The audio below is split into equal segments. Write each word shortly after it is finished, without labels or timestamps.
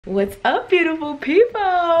What's up, beautiful people?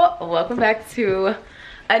 Welcome back to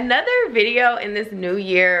another video in this new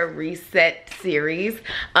year reset series.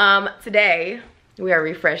 Today we are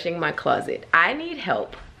refreshing my closet. I need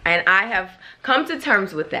help and I have come to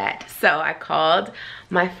terms with that. So I called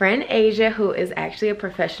my friend Asia, who is actually a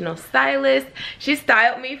professional stylist. She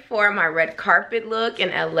styled me for my red carpet look in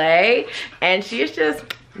LA, and she is just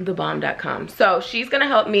thebomb.com. So she's gonna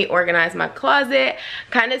help me organize my closet,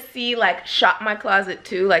 kind of see, like, shop my closet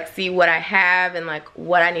too, like see what I have and like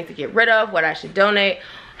what I need to get rid of, what I should donate,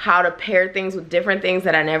 how to pair things with different things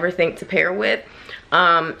that I never think to pair with.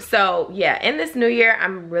 So yeah, in this new year,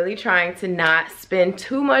 I'm really trying to not spend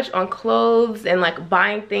too much on clothes and like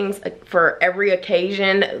buying things for every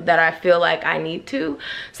occasion that I feel like I need to.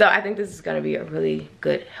 So I think this is gonna be a really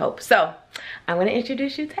good help. So I'm gonna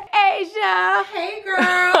introduce you to Asia. Hey girl.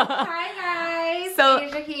 Hi guys. So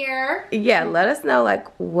Asia here. Yeah, let us know like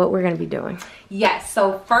what we're gonna be doing. Yes,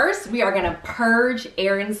 so first we are gonna purge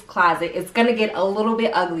Erin's closet. It's gonna get a little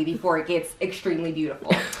bit ugly before it gets extremely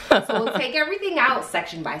beautiful. So we'll take everything out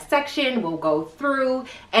section by section. We'll go through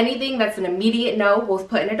anything that's an immediate no, we'll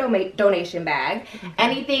put in a donation bag.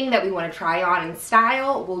 Anything that we want to try on and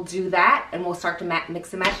style, we'll do that, and we'll start to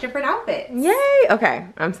mix and match different outfits. Yay! Okay,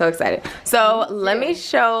 I'm so excited. So let me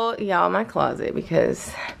show y'all my closet,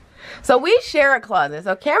 because so we share a closet.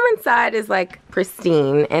 So Cameron's side is like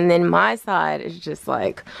pristine, and then my side is just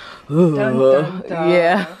like, dun, dun, dun.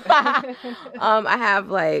 Yeah. I have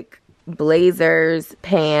like blazers,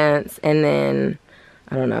 pants, and then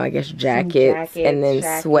I don't know, I guess jackets and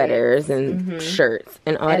then sweaters and shirts.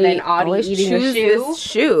 And Audie always chooses this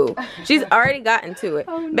shoe. She's already gotten to it.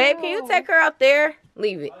 Oh, babe, can you take her out there?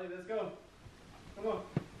 Leave it. Audie, let's go. Come on.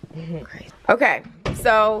 Okay,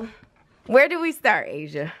 so where do we start,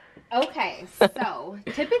 Asia? Okay, so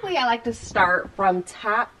typically I like to start from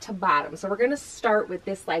top to bottom. So we're gonna start with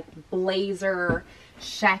this like blazer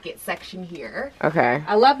jacket section here. Okay.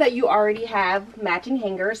 I love that you already have matching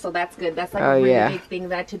hangers, so that's good. That's like a really big thing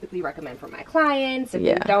that I typically recommend for my clients. If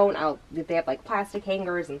they don't, if they have like plastic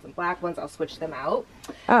hangers and some black ones, I'll switch them out.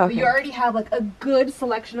 Oh, okay. But you already have like a good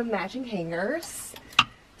selection of matching hangers.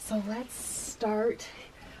 So let's start.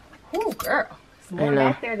 Oh, girl. More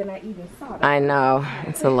back there than I even saw. I know,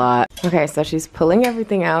 it's a lot. Okay, so she's pulling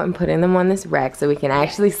everything out and putting them on this rack so we can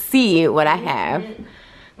actually see what I have.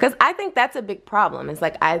 Because I think that's a big problem. It's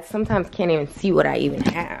like I sometimes can't even see what I even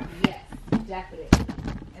have. Yes, definitely.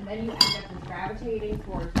 And then you end up gravitating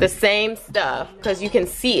towards the same stuff because you can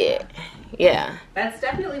see it. Yeah. That's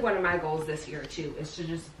definitely one of my goals this year too, is to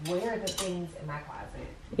just wear the things in my closet.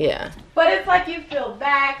 Yeah. But it's like you feel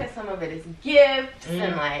bad because some of it is gifts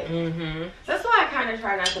and like, that's why I kind of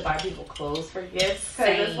try not to buy people clothes for gifts.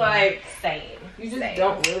 Because it's like, you just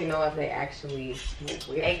don't really know if they actually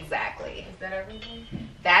will wear it. Exactly. Is that everything?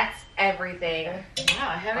 That's everything. Wow,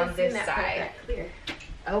 I haven't on seen this that side. Clear.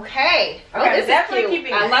 Okay. Oh, this definitely is cute.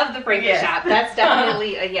 keeping I love the Frankie shop. That's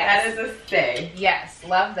definitely a yes. That is a stay. Yes,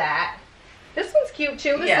 love that. This one's cute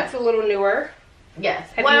too. This looks a little newer. Yes.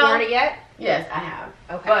 Have you worn it yet? Yes, I have.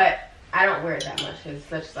 Okay. But I don't wear it that much. It's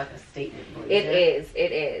such like a statement blazer. It is.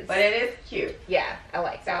 It is. But it is cute. Yeah, I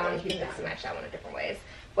like that one. You can mix and match that one in different ways.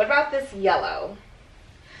 What about this yellow?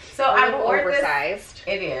 So I wore oversized. This.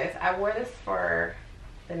 It is. I wore this for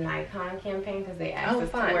the Nikon campaign because they asked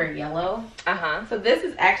us to wear yellow. So this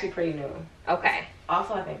is actually pretty new. Okay.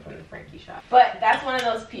 Also, I think from the Frankie shop. But that's one of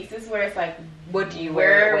those pieces where it's like, what do you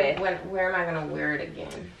wear it with? Where am I gonna wear it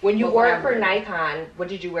again? When you wore it for Nikon, what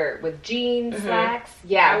did you wear it with? Jeans, slacks?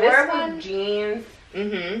 Yeah, I wore it with jeans.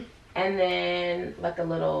 And then like a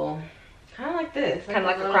little, kind of like this. Kind of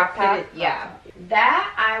like a crop top? Yeah.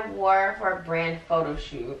 That I wore for a brand photo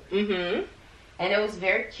shoot. And it was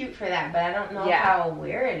very cute for that, but I don't know if I'll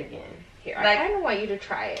wear it again. Here, I kind of want you to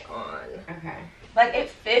try it on. Okay. Like, it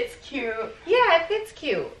fits cute. Yeah, it fits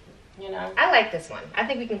cute. You know? I like this one. I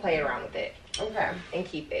think we can play it around with it. Okay. And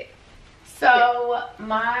keep it. So,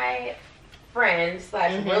 my friend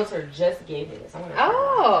slash realtor just gave me this.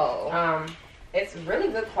 It's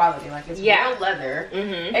really good quality. Like, it's real leather.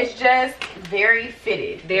 It's just very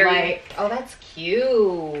fitted. Oh, that's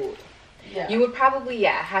cute. Yeah. You would probably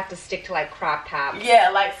have to stick to like crop tops.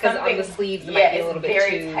 Yeah, like something on the sleeves might be a little bit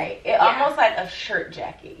too tight. It almost like a shirt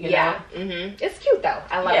jacket. You know? It's cute though.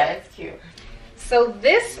 I love it. Yeah, it's cute. So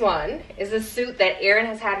this one is a suit that Erin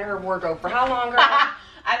has had in her wardrobe for how long?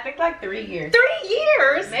 I think like 3 years. 3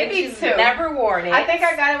 years? Maybe 2. Never worn it. I think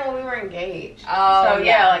I got it when we were engaged. Oh, so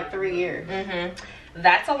yeah, like 3 years.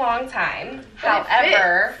 That's a long time.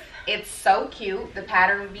 However, it's so cute. The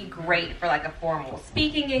pattern would be great for like a formal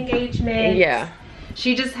speaking engagement. Yeah.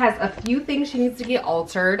 She just has a few things she needs to get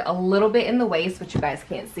altered, a little bit in the waist, which you guys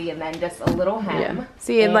can't see, and then just a little hem. Yeah.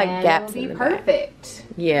 See, it like gaps it'll be in the perfect. back.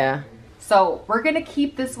 Yeah. So we're gonna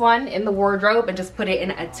keep this one in the wardrobe and just put it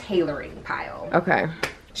in a tailoring pile. Okay.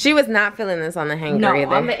 She was not feeling this on the hanger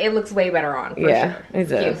either. No, it looks way better on, for yeah, sure. it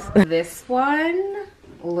does. This one,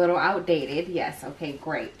 a little outdated. Yes, okay,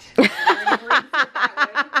 great.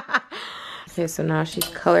 Okay, so now she's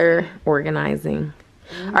color organizing.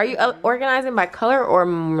 Are you organizing by color or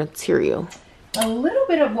material? A little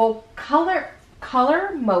bit of, well, color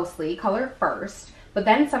mostly, color first. But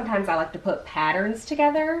then sometimes I like to put patterns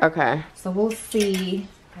together. Okay. So we'll see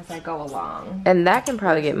as I go along. And that can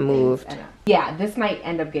probably get moved. Yeah, this might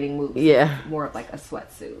end up getting moved. Yeah. More of like a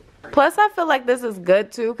sweatsuit. Plus, I feel like this is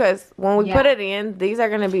good too, because when we put it in, these are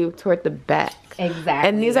going to be toward the back. Exactly.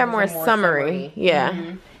 And these are more summery. Yeah.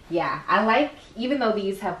 Mm-hmm. Yeah, I like, even though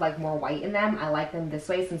these have like more white in them, I like them this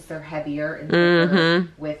way since they're heavier and thicker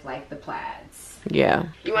with like the plaids. Yeah.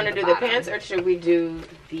 You want to do the pants, or should we do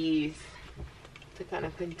these to kind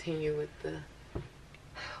of continue with the...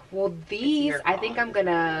 Well, these, I think I'm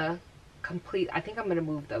gonna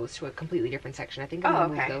move those to a completely different section. I think I'm gonna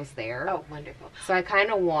move those there. Oh, wonderful. So I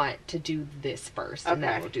kind of want to do this first, and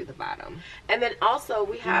then we'll do the bottom. And then also,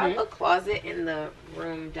 we have a closet in the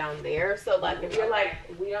room down there. So, like, if you're like,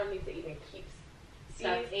 we don't need to even keep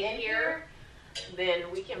stuff in here,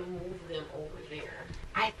 then we can move them over there.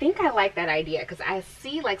 I think I like that idea, because I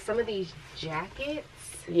see, like, some of these jackets.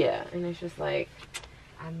 Yeah, and it's just like...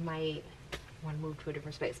 I might want to move to a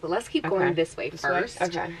different space, but let's keep going this way first.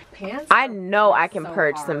 Okay. Pants. I know I can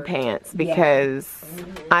purge some pants because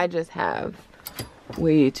I just have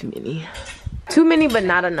way too many. Too many, but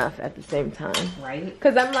not enough at the same time. Right.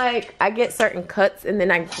 Because I'm like, I get certain cuts and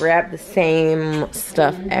then I grab the same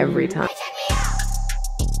stuff every time.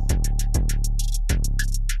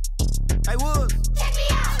 Hey, Woods. Check me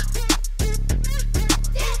out.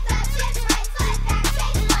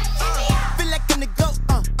 Feel like I'm the GOAT.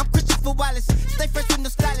 I'm Christopher Wallace. Stay fresh with no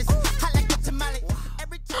stylist. Hot like a tamale.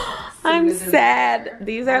 I'm sad.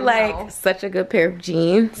 These are like such a good pair of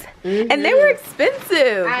jeans. And they were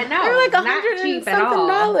expensive. I know. They were like $100 and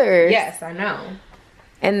something. Yes, I know.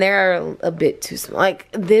 And they're a bit too small. Like,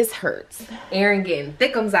 this hurts. Erin getting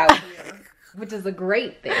thickums out here, which is a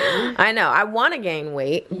great thing. I know. I want to gain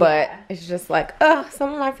weight, but it's just like, oh,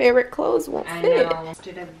 some of my favorite clothes won't fit. I know.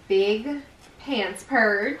 Did a big pants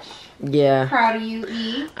purge. Yeah. Proud of you,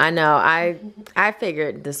 E. I know. I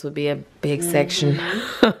figured this would be a big section.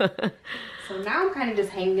 So now I'm kind of just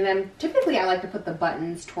hanging them. Typically, I like to put the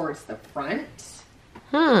buttons towards the front.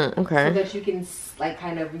 Okay. So that you can, like,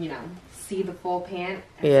 kind of, you know, see the full pant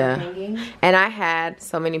as Yeah. they're hanging. And I had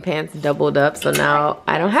so many pants doubled up, so now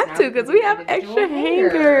I don't have to because we have extra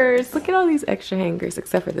hangers. Look at all these extra hangers,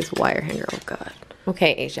 except for this wire hanger. Oh, God.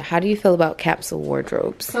 Okay, Asia, how do you feel about capsule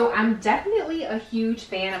wardrobes? So I'm definitely a huge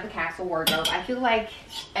fan of the capsule wardrobe. I feel like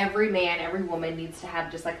every man, every woman needs to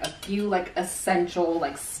have just like a few like essential,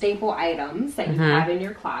 like staple items that you have in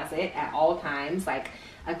your closet at all times. Like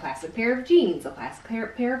a classic pair of jeans, a classic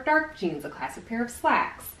pair of dark jeans, a classic pair of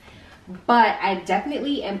slacks. But I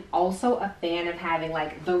definitely am also a fan of having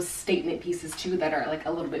like those statement pieces too that are like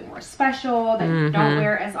a little bit more special, that you don't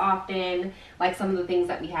wear as often, like some of the things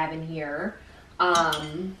that we have in here.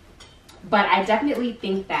 But I definitely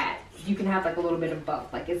think that you can have like a little bit of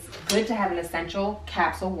both. Like, it's good to have an essential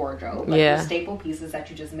capsule wardrobe, like your staple pieces that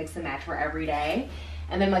you just mix and match for every day,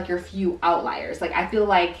 and then like your few outliers. Like, I feel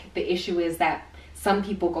like the issue is that some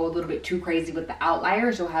people go a little bit too crazy with the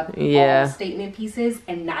outliers. You'll have all statement pieces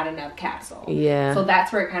and not enough capsule. So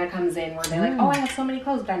that's where it kind of comes in, where they're like, oh, I have so many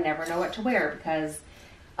clothes, but I never know what to wear, because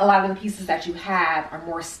a lot of the pieces that you have are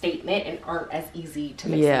more statement and aren't as easy to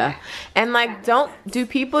mix and match. And like, do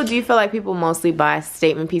you feel like people mostly buy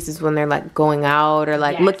statement pieces when they're like going out or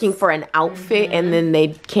like looking for an outfit and then they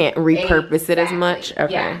can't repurpose it as much?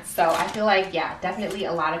 Okay. Yeah, so I feel like, definitely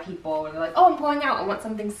a lot of people, when they're like, oh, I'm going out, I want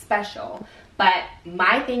something special. But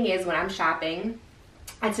my thing is, when I'm shopping,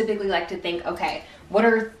 I typically like to think, okay,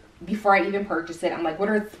 before I even purchase it, I'm like, what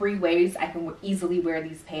are 3 ways I can easily wear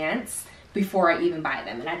these pants before I even buy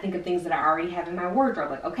them? And I think of things that I already have in my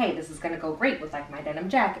wardrobe, like, okay, this is gonna go great with like my denim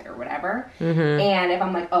jacket or whatever. And if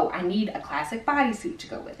I'm like, oh, I need a classic bodysuit to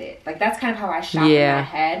go with it, like that's kind of how I shop in my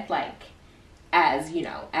head, like as you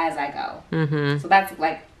know, as I go. So that's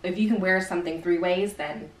like, if you can wear something 3 ways,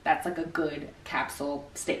 then that's like a good capsule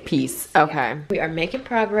statement piece. Okay. We are making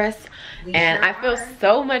progress, and I feel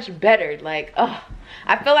so much better. Like, oh,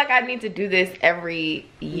 I feel like I need to do this every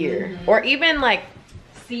year, or even like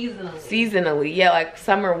seasonally, like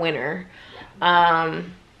summer, winter.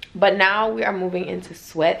 But now we are moving into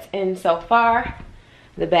sweats, and so far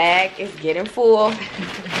The bag is getting full.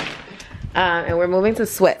 And we're moving to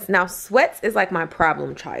sweats. Now, sweats is like my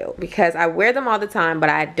problem child because I wear them all the time, but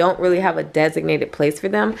I don't really have a designated place for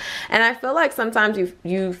them. And I feel like sometimes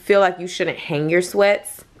you feel like you shouldn't hang your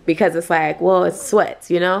sweats because it's like, well, it's sweats,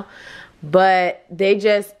 you know? But they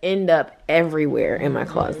just end up everywhere in my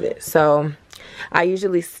closet. So I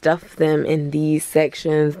usually stuff them in these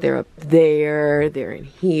sections. They're up there, they're in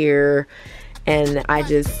here, and I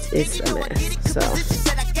just, it's a mess, so.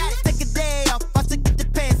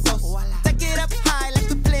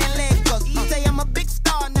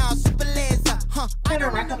 I'm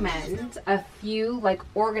gonna recommend a few like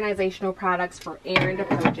organizational products for Erin to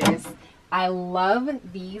purchase. I love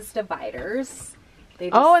these dividers. They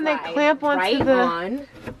just and they clamp onto right the... on.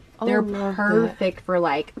 They're perfect for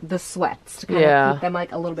like the sweats to kind of keep them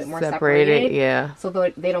like a little bit more separated. Yeah. So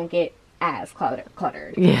they don't get as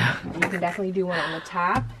cluttered. Yeah. You can definitely do one on the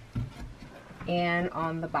top and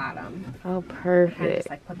on the bottom. Oh, perfect. Kind of just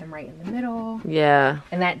like put them right in the middle. Yeah.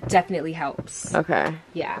 And that definitely helps. Okay.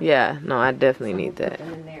 Yeah. Yeah. No, I definitely need that. Put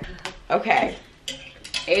them in there. Okay.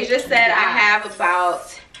 Asia said I have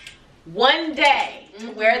about one day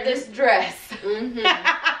to wear this dress.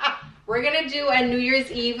 We're gonna do a New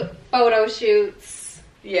Year's Eve photo shoots.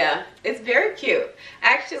 Yeah, it's very cute.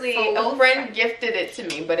 Actually, So a friend gifted it to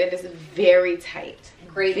me, but it is very tight.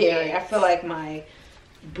 Great Very. gift. I feel like my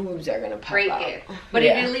boobs are gonna pop Great out. gift. But it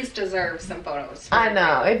at least deserves some photos. I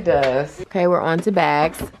know, it does. Okay, we're on to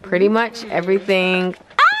bags. Pretty much everything.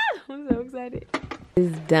 I'm so excited.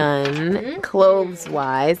 Is done clothes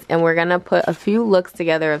wise, and we're gonna put a few looks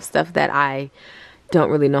together of stuff that I don't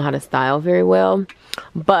really know how to style very well,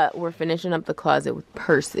 but we're finishing up the closet with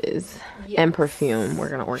purses and perfume. We're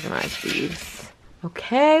gonna organize these.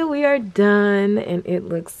 Okay, we are done, and it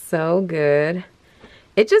looks so good.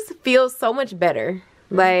 It just feels so much better.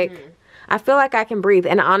 Like, I feel like I can breathe,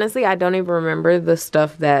 and honestly, I don't even remember the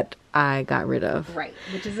stuff that I got rid of. Right,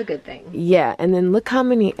 which is a good thing. Yeah, and then look how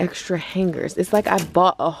many extra hangers. It's like I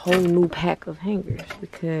bought a whole new pack of hangers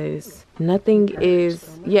because nothing is,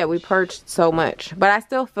 we purged so much, but I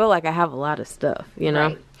still feel like I have a lot of stuff, you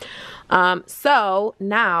know? Right. So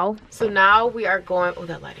now we are going, oh,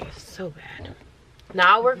 that lighting is so bad.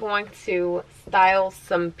 Now we're going to style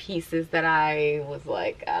some pieces that I was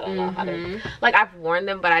like, I don't know how to, like I've worn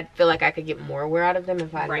them, but I feel like I could get more wear out of them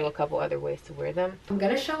if I knew a couple other ways to wear them. I'm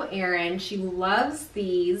gonna show Erin, she loves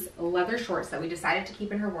these leather shorts that we decided to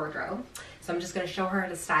keep in her wardrobe. So I'm just gonna show her how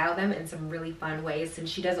to style them in some really fun ways since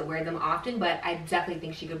she doesn't wear them often, but I definitely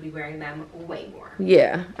think she could be wearing them way more.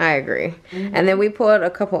 Yeah, I agree. And then we pulled a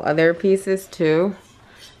couple other pieces too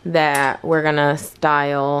that we're gonna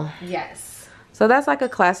style. Yes. So that's like a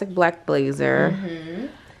classic black blazer.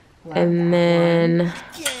 And then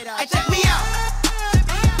Hey, check me out.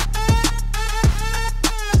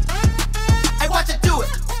 Hey, watch it do it.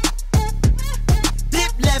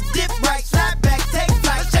 Dip left, dip right, slide back, take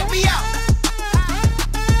flight. Check me out.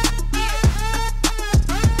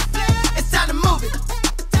 It's time to move it.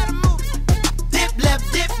 Dip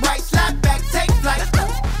left, dip right, slide back, take flight.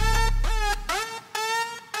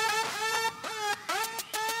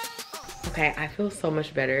 okay, I feel so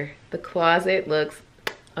much better. The closet looks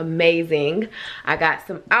amazing. I got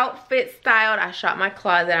some outfits styled. I shot my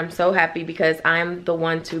closet. I'm so happy because I'm the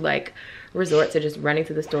one to like resort to just running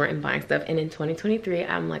to the store and buying stuff. And in 2023,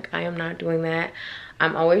 I'm like, I am not doing that.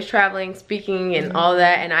 I'm always traveling, speaking, and all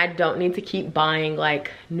that, and I don't need to keep buying like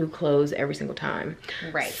new clothes every single time.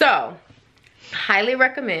 Right. So, highly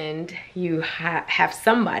recommend you have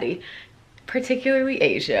somebody, particularly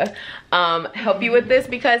Asia, help you with this,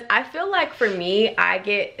 because I feel like for me, I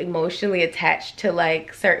get emotionally attached to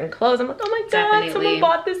like certain clothes. I'm like, oh my God, someone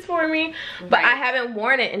bought this for me, but I haven't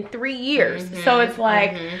worn it in 3 years. So it's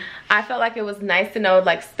like, I felt like it was nice to know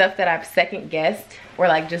like stuff that I've second guessed or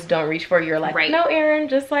like just don't reach for. You're like, no, Erin,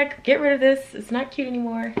 just like get rid of this. It's not cute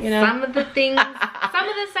anymore, you know? Some of the things, some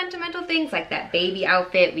of the sentimental things like that baby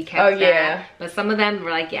outfit, we kept that. But some of them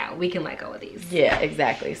were like, yeah, we can let go of these. Yeah,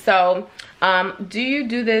 exactly. So, do you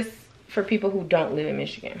do this for people who don't live in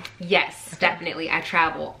Michigan? Yes, definitely. I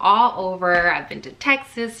travel all over. I've been to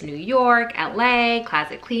Texas, New York, LA,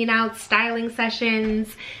 closet cleanouts, styling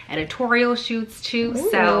sessions, editorial shoots too.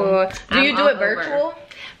 Ooh. So do you do it virtual?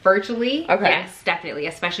 Virtually, okay. Yes, definitely,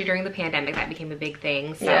 especially during the pandemic, that became a big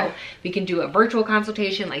thing. So we can do a virtual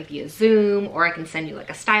consultation like via Zoom, or I can send you like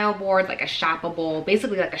a style board, like a shoppable,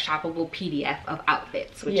 basically like a shoppable PDF of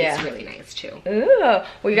outfits, which is really nice too. Ooh,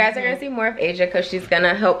 well, you guys are gonna see more of Asia because she's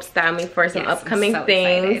gonna help style me for some upcoming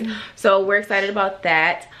things. Excited. So we're excited about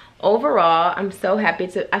that. overall, I'm so happy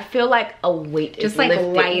to, I feel like a weight is just like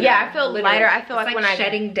lifted. lighter. Yeah, I feel literally. lighter. I feel it's like when I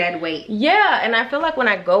shedding dead weight. Yeah, and I feel like when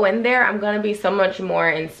I go in there, I'm gonna be so much more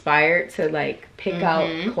inspired to like pick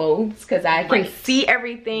out clothes because I can see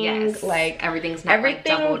everything. Yes. Like everything's not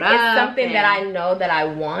everything like doubled is up something that I know that I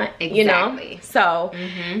want. Exactly. You know. So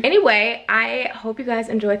anyway, I hope you guys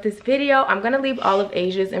enjoyed this video. I'm gonna leave all of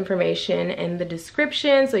Asia's information in the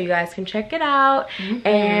description so you guys can check it out.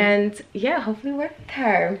 And yeah, hopefully work with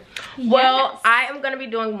her. Well, I am gonna be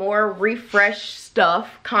doing more refresh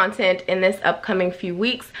stuff content in this upcoming few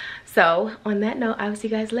weeks. So on that note, I will see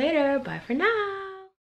you guys later. Bye for now.